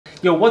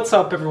Yo, what's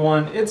up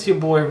everyone? It's your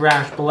boy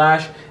Rash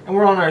Balash, and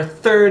we're on our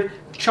third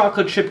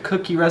chocolate chip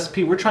cookie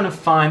recipe. We're trying to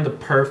find the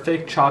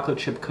perfect chocolate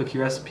chip cookie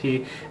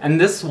recipe, and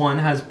this one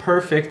has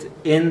perfect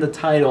in the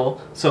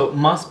title, so it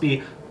must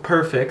be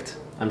perfect.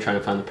 I'm trying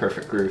to find the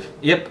perfect groove.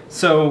 Yep,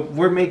 so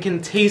we're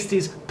making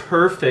Tasty's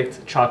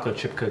perfect chocolate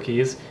chip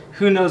cookies.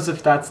 Who knows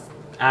if that's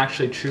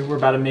actually true? We're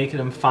about to make it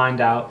and find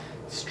out.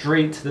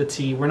 Straight to the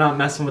T. We're not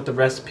messing with the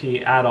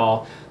recipe at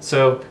all.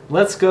 So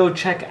let's go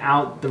check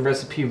out the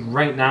recipe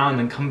right now and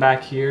then come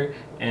back here,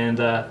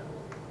 and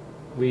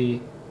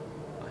we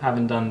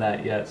haven't done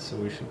that yet, so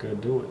we should go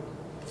do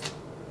it.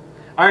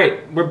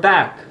 Alright, we're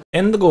back.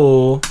 In the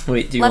goal.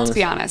 Wait, Let's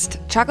be honest.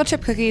 Chocolate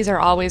chip cookies are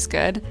always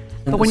good,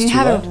 but when you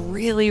have a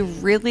really,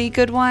 really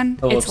good one,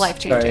 it's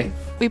life-changing.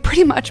 We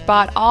pretty much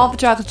bought all the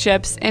chocolate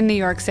chips in New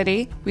York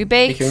City. We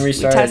baked, we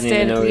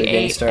tested, we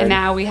ate, and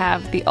now we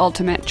have the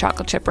ultimate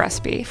chocolate chip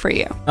recipe for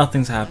you.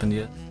 Nothing's happened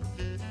yet.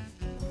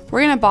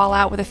 We're gonna ball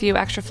out with a few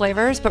extra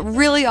flavors, but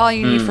really all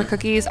you need for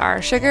cookies are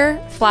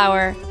sugar,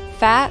 flour,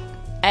 fat,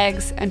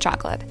 eggs, and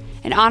chocolate.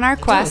 And on our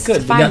quest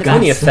to find the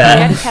best, we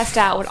had to test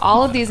out what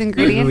all of these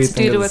ingredients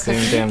do to a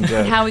cookie and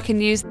how we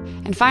can use.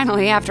 And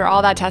finally, after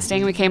all that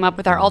testing, we came up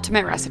with our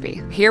ultimate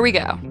recipe. Here we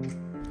go.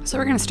 So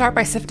we're going to start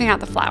by sifting out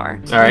the flour.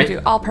 So we're going to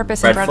do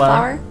all-purpose and bread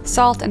flour,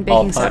 salt, and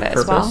baking soda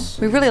as well.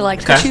 We really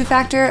liked the chew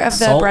factor of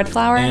the bread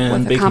flour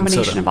with a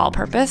combination of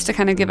all-purpose to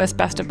kind of give us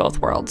best of both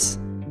worlds.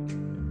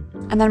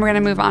 And then we're going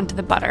to move on to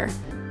the butter.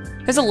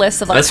 There's a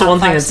list of like that's the one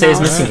thing I'd say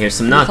is missing here.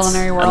 Some nuts.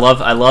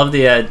 I love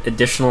the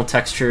additional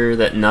texture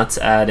that nuts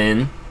add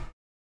in.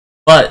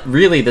 But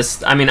really,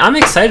 this, I mean, I'm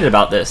excited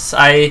about this.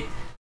 I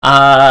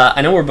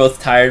know we're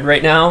both tired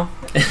right now.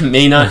 It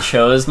may not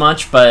show as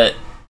much, but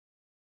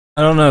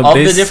I don't know. All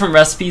the different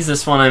recipes,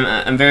 this one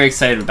I'm very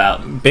excited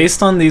about.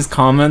 Based on these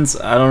comments,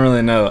 I don't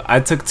really know. I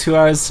took 2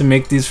 hours to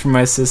make these for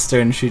my sister,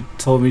 and she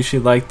told me she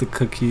liked the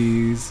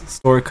cookies,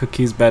 store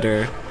cookies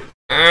better.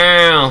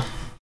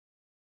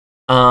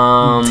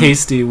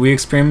 Tasty. We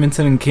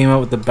experimented and came up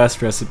with the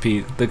best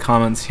recipe. The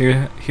comments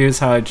here's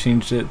how I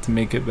changed it to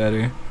make it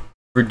better.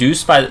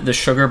 Reduce by the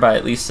sugar by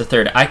at least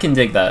 1/3. I can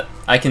dig that.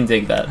 I can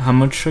dig that. How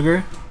much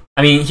sugar?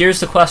 I mean, here's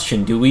the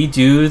question: do we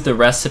do the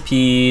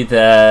recipe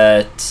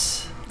that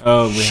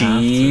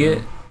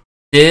she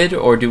did,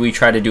 or do we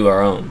try to do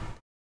our own?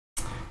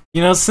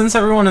 You know, since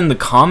everyone in the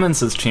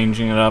comments is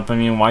changing it up, I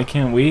mean, why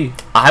can't we?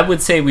 I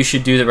would say we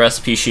should do the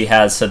recipe she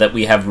has so that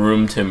we have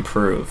room to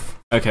improve.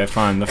 Okay,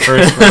 fine. The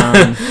first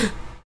round.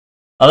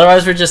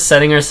 Otherwise, we're just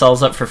setting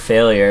ourselves up for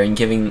failure and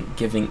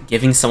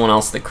giving someone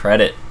else the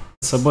credit.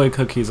 Subway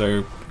cookies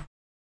are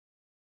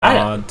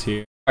odd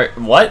tier.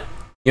 What?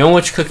 You know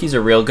which cookies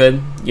are real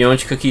good? You know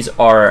which cookies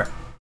are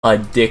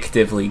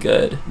addictively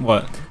good?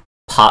 What?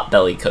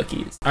 Potbelly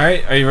cookies.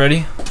 Alright, are you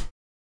ready?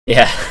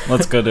 Yeah.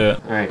 Let's go do it.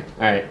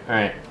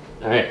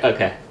 Alright,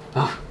 okay.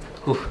 Oh,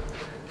 whew.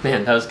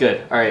 Man, that was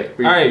good. Alright,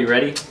 are you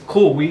ready?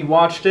 Cool, we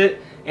watched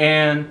it,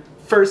 and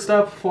first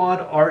up, Fuad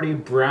already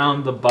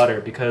browned the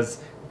butter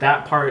because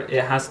that part,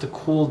 it has to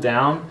cool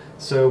down,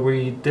 so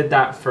we did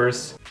that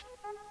first.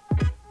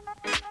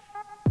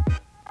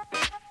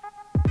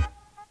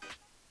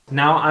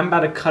 Now I'm about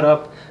to cut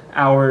up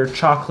our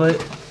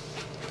chocolate.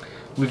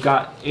 We've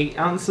got 8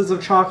 ounces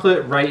of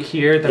chocolate right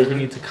here that we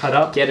need to cut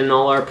up. Getting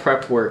all our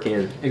prep work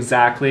in.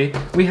 Exactly.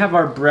 We have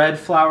our bread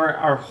flour,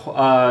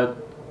 oh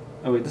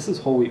wait, this is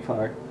whole wheat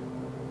flour.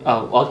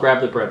 Oh, I'll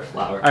grab the bread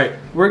flour. Alright,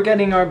 we're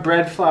getting our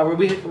bread flour.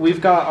 We've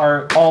got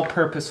our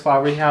all-purpose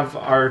flour. We have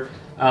our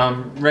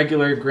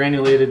regular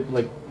granulated,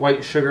 like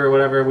white sugar or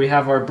whatever. We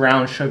have our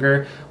brown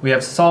sugar. We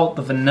have salt,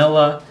 the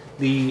vanilla,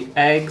 the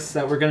eggs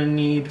that we're gonna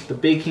need, the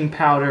baking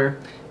powder,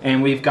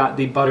 and we've got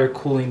the butter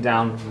cooling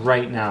down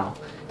right now.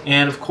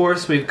 And of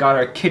course, we've got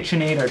our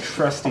KitchenAid, our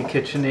trusty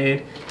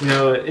KitchenAid. You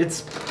know,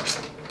 it's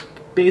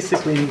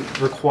basically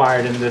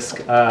required in this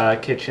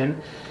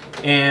kitchen.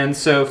 And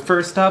so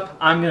first up,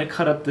 I'm gonna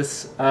cut up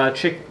this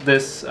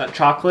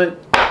chocolate.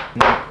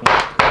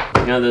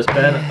 You know this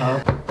bed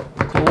of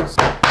coals.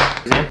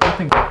 I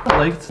think I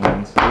liked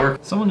things.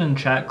 Someone in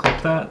chat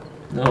clipped that.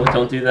 No,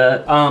 don't do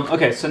that.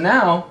 Okay, so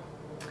now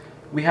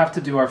we have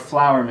to do our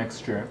flour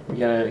mixture. You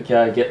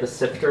gotta get the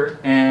sifter.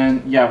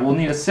 And yeah, we'll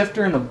need a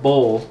sifter and a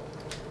bowl.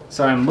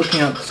 So I'm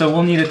looking up. So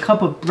we'll need a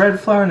cup of bread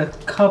flour and a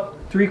cup,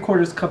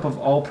 3/4 cup of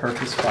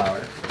all-purpose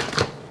flour.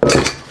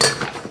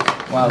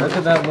 Wow, look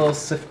at that little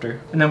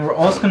sifter. And then we're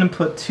also going to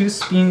put 2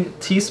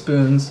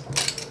 teaspoons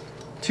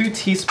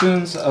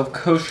of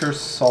kosher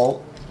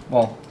salt.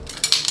 Well,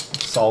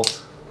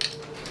 salt.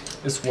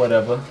 It's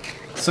whatever.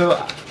 So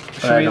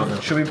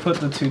should we put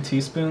the 2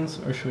 teaspoons,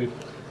 or should we?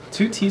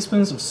 2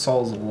 teaspoons of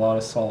salt is a lot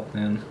of salt,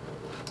 man.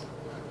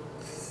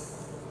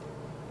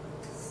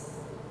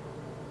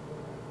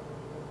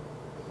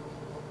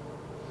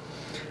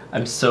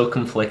 I'm so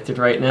conflicted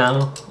right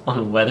now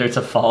on whether to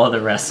follow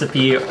the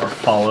recipe or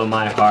follow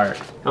my heart.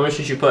 How much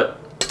did you put?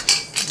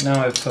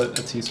 Now I put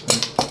a teaspoon.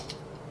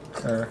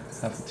 Or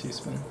half a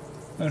teaspoon.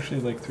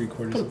 Actually like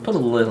 3/4. Put a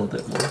little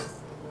bit more.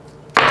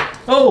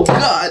 Oh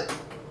God!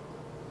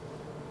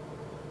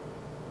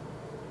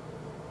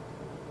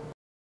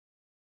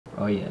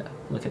 Oh yeah,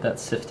 look at that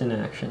sift in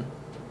action.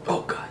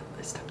 Oh god,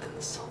 I stepped in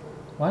the salt.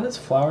 Why does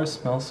flour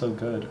smell so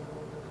good?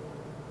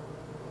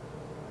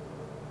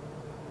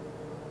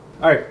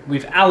 Alright,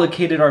 we've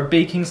allocated our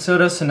baking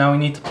soda, so now we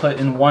need to put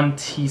in 1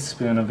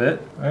 teaspoon of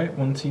it. Alright,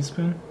 1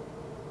 teaspoon.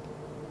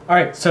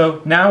 Alright,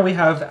 so now we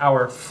have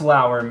our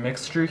flour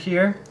mixture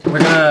here. We're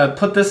gonna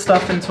put this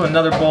stuff into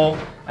another bowl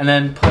and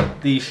then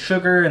put the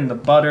sugar and the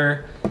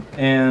butter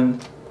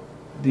and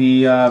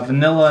the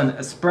vanilla and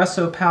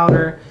espresso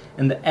powder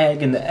and the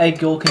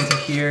egg yolk into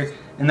here.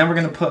 And then we're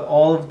gonna put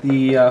all of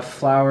the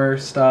flour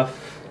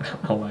stuff.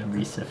 Oh, I'm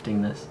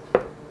resifting this.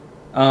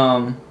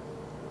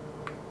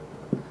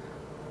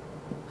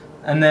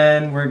 And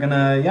then we're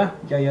gonna, yeah.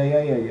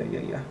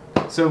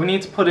 So we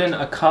need to put in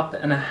 1.5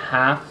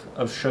 cups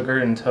of sugar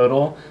in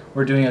total.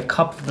 We're doing 1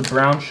 cup of the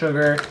brown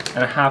sugar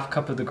and 1/2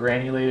 cup of the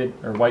granulated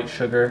or white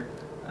sugar.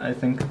 I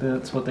think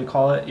that's what they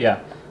call it. Yeah.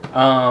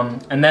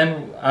 And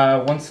then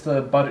once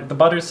the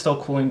butter's still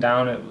cooling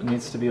down, it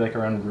needs to be like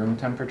around room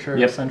temperature,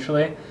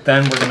 essentially.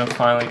 Then we're gonna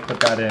finally put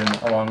that in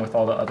along with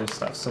all the other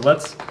stuff. So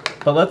let's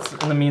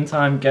in the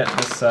meantime get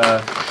this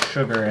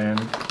sugar in.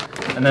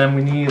 And then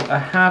we need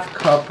 1/2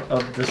 cup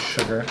of this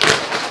sugar.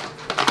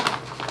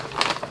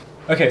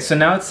 Okay, so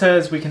now it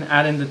says we can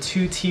add in the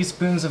 2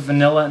 teaspoons of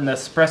vanilla and the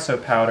espresso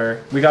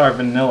powder. We got our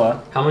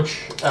vanilla. How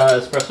much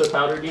espresso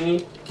powder do you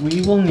need?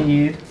 We will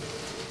need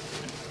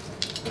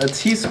 1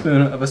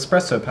 teaspoon of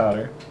espresso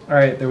powder.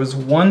 Alright, there was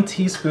 1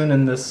 teaspoon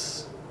in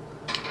this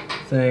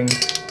thing,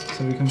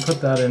 so we can put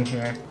that in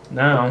here.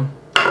 Now,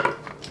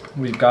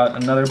 we've got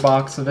another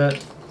box of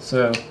it,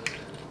 so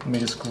let me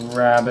just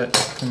grab it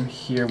from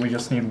here. We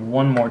just need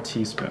 1 more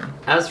teaspoon.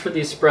 As for the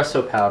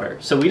espresso powder,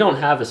 so we don't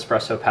have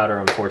espresso powder,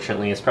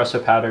 unfortunately. Espresso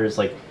powder is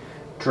like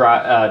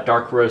dry,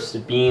 dark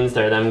roasted beans.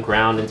 They're then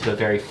ground into a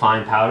very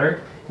fine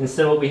powder.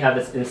 Instead, what we have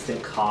is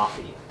instant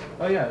coffee.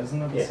 Oh yeah, isn't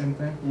that the same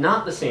thing?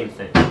 Not the same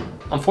thing.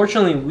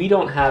 Unfortunately, we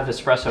don't have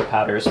espresso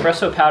powder.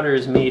 Espresso powder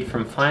is made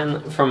from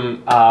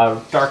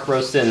dark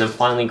roasted and then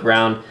finely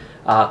ground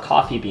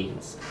coffee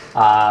beans.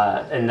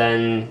 And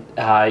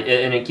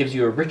it gives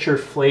you a richer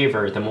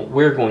flavor than what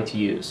we're going to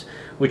use,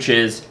 which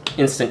is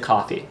instant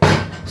coffee.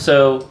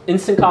 So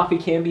instant coffee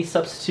can be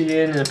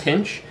substituted in a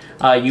pinch.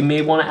 You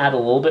may want to add a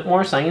little bit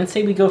more, so I'm going to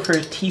say we go for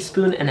 1.5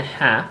 teaspoons,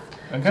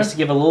 just to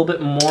give a little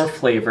bit more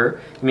flavor.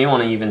 You may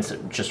want to even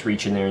just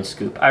reach in there and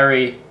scoop.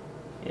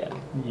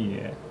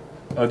 Yeah.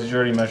 Oh, did you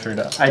already measure it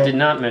up? I did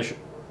not measure.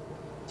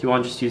 Do you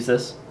want to just use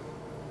this?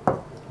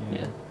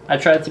 Yeah. I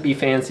tried to be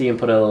fancy and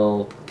put a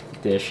little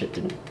dish. It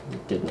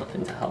did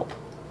nothing to help.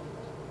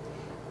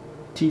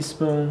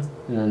 Teaspoon,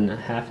 and then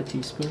 1/2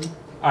 teaspoon.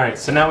 Alright,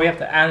 so now we have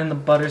to add in the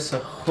butter, so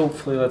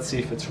hopefully let's see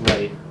if it's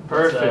right.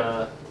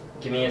 Perfect.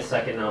 Give me a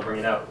second and I'll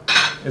bring it out.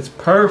 It's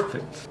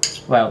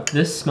perfect. Wow,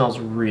 this smells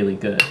really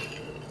good.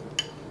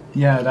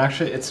 Yeah,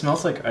 it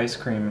smells like ice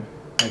cream,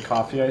 like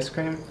coffee ice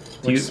cream,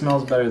 which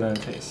smells better than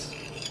it tastes.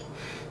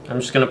 I'm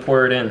just gonna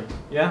pour it in.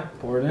 Yeah,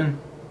 pour it in.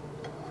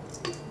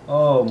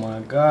 Oh my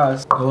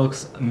gosh, it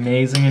looks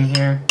amazing in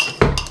here.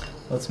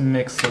 Let's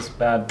mix this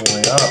bad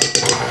boy up.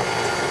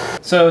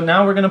 So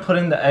now we're gonna put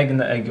in the egg and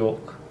the egg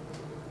yolk.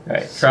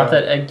 Alright, drop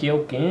that egg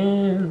yolk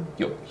in.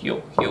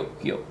 Yolk.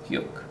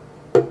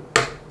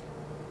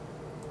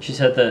 She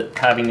said that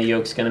having the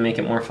yolk's gonna make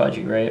it more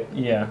fudgy, right?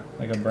 Yeah,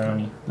 like a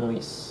brownie.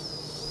 Nice.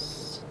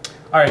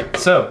 Alright,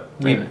 so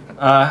we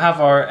have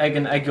our egg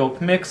and egg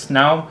yolk mixed.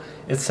 Now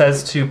it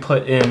says to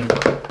put in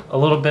a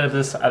little bit of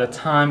this at a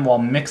time while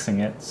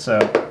mixing it, so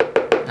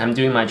I'm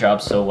doing my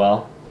job so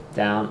well.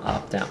 Down,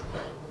 up, down.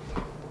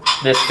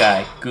 This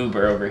guy,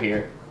 Goober over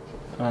here.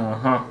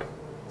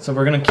 So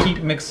we're gonna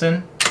keep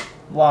mixing,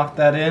 lock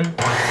that in, and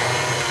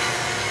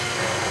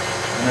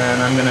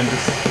then I'm gonna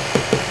just...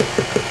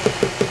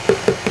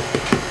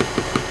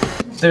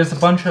 There's a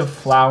bunch of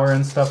flour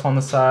and stuff on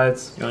the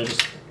sides. You wanna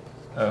just...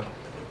 Oh.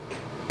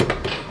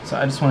 So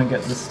I just wanna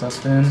get this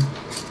stuff in.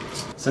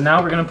 So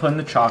now we're gonna put in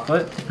the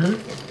chocolate.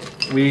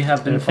 We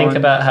have been think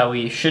about how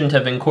we shouldn't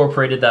have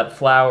incorporated that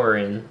flour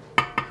in.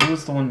 Who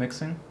was the one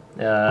mixing?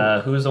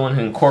 Who's the one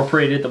who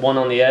incorporated the one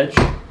on the edge?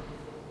 It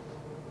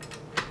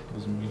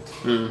was me.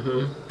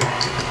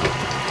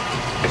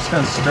 Just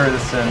gonna stir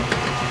this in.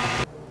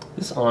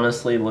 This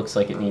honestly looks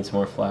like it needs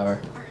more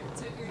flour.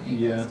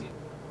 Yeah.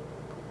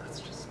 Let's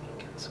just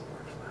make it some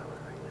more flour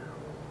right now.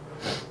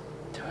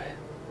 Do it.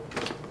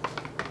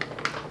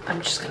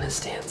 I'm just gonna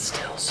stand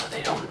still so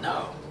they don't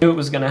know. Knew it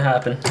was gonna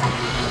happen.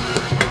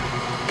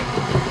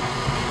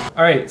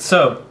 Alright,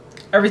 so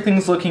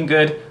everything's looking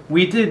good.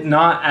 We did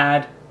not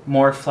add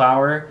more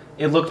flour.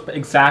 It looked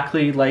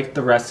exactly like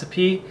the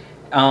recipe.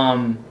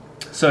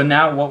 So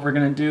now what we're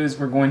gonna do is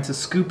we're going to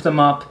scoop them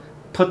up,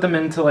 put them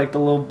into like the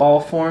little ball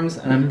forms,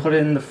 and then put it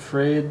in the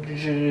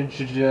fridge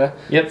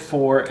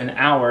for an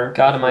hour.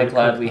 God, am I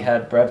glad we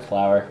had bread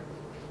flour.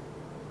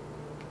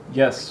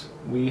 Yes,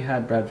 we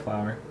had bread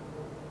flour.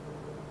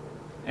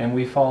 And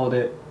we followed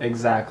it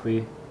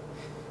exactly.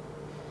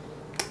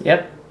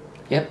 Yep,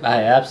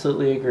 I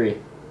absolutely agree.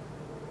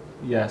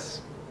 Yes.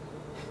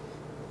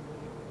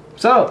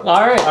 So,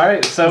 all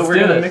right. So we're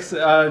gonna mix.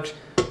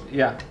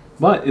 Yeah,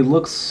 but it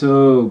looks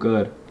so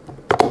good.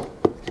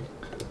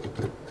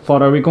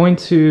 But are we going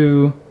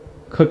to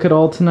cook it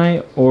all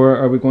tonight, or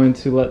are we going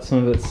to let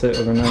some of it sit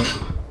overnight?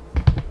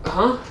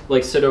 Huh?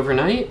 Like sit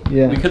overnight?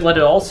 Yeah. We could let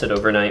it all sit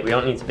overnight. We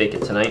don't need to bake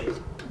it tonight.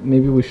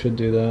 Maybe we should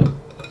do that.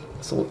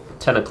 It's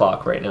 10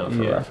 o'clock right now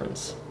for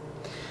reference.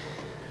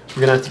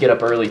 We're gonna have to get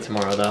up early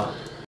tomorrow though.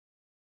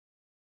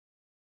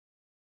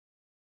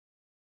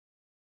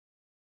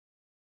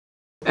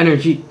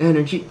 Energy,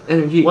 energy,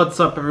 energy. What's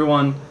up,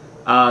 everyone?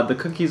 The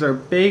cookies are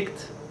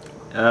baked.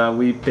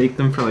 We baked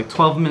them for like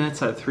 12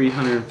 minutes at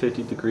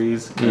 350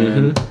 degrees.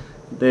 And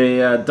they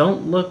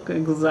don't look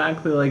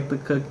exactly like the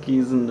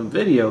cookies in the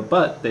video,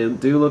 but they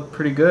do look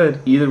pretty good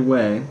either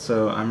way.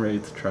 So I'm ready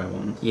to try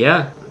one.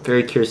 Yeah,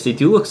 very curious. They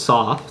do look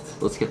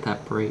soft. Let's get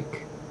that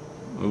break.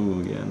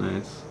 Oh, yeah,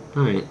 nice.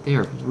 Alright, they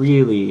are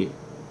really,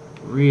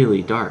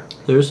 really dark.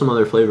 There's some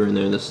other flavor in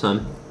there this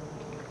time.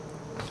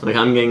 Like,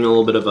 I'm getting a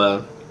little bit of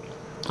a...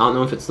 I don't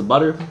know if it's the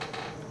butter,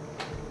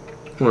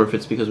 or if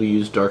it's because we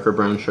used darker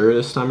brown sugar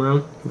this time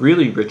around.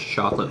 Really rich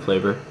chocolate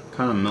flavor.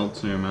 Kind of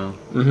melts in your mouth.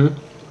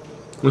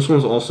 This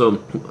one's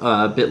also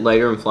a bit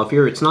lighter and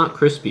fluffier. It's not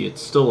crispy.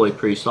 It's still like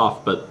pretty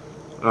soft, but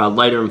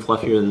lighter and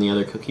fluffier than the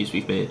other cookies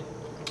we've made.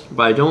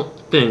 But I don't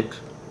think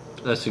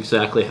that's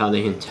exactly how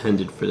they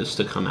intended for this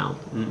to come out.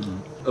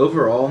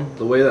 Overall,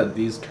 the way that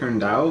these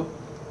turned out,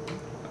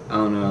 I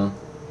don't know.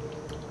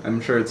 I'm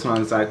sure it's not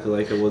exactly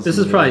like it was. This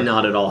is probably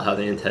not at all how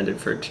they intended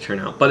for it to turn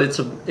out, but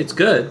it's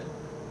good.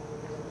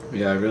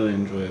 Yeah, I really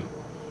enjoy it.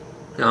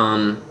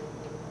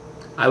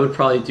 I would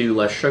probably do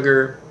less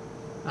sugar,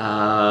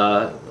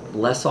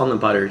 less on the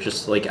butter.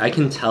 Just like I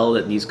can tell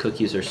that these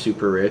cookies are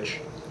super rich,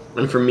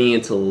 and for me,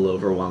 it's a little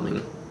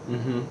overwhelming.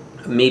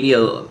 Maybe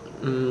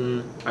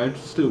I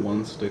just do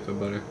 1 stick of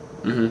butter.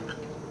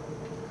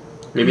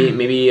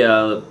 Maybe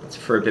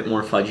for a bit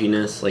more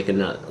fudginess,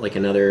 like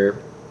another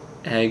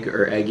egg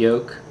or egg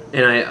yolk.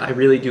 And I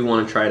really do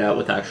want to try it out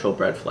with actual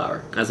bread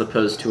flour, as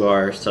opposed to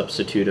our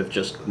substitute of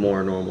just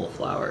more normal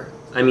flour.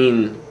 I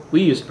mean,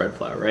 we used bread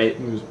flour, right?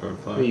 We used bread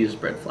flour. We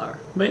used bread flour.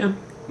 But yeah.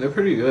 They're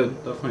pretty good.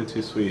 Definitely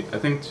too sweet. I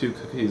think 2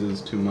 cookies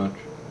is too much.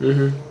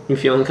 You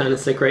feeling kind of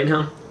sick right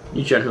now?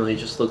 You generally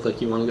just look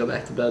like you want to go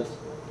back to bed.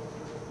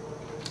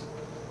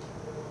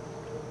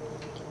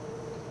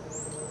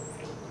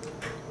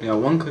 Yeah,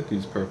 1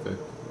 cookie's perfect.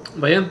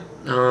 But yeah,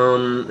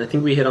 I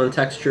think we hit on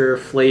texture,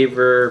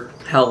 flavor,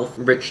 health,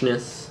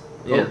 richness.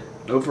 Yeah.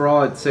 Oh,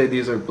 overall, I'd say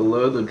these are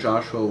below the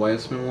Joshua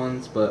Weissman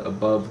ones, but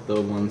above the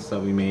ones that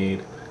we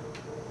made.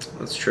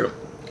 That's true.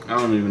 I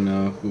don't even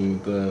know who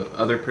the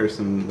other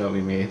person that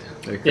we made.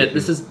 Yeah,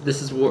 this is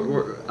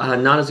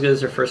not as good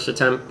as our first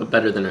attempt, but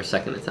better than our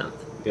second attempt.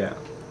 Yeah.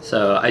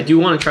 So I do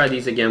want to try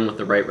these again with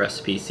the right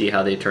recipe, see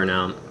how they turn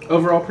out.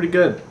 Overall, pretty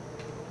good.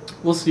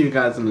 We'll see you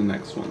guys in the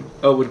next one.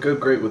 Oh, it would go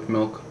great with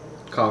milk,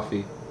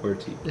 coffee, or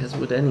tea. As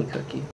would any cookie.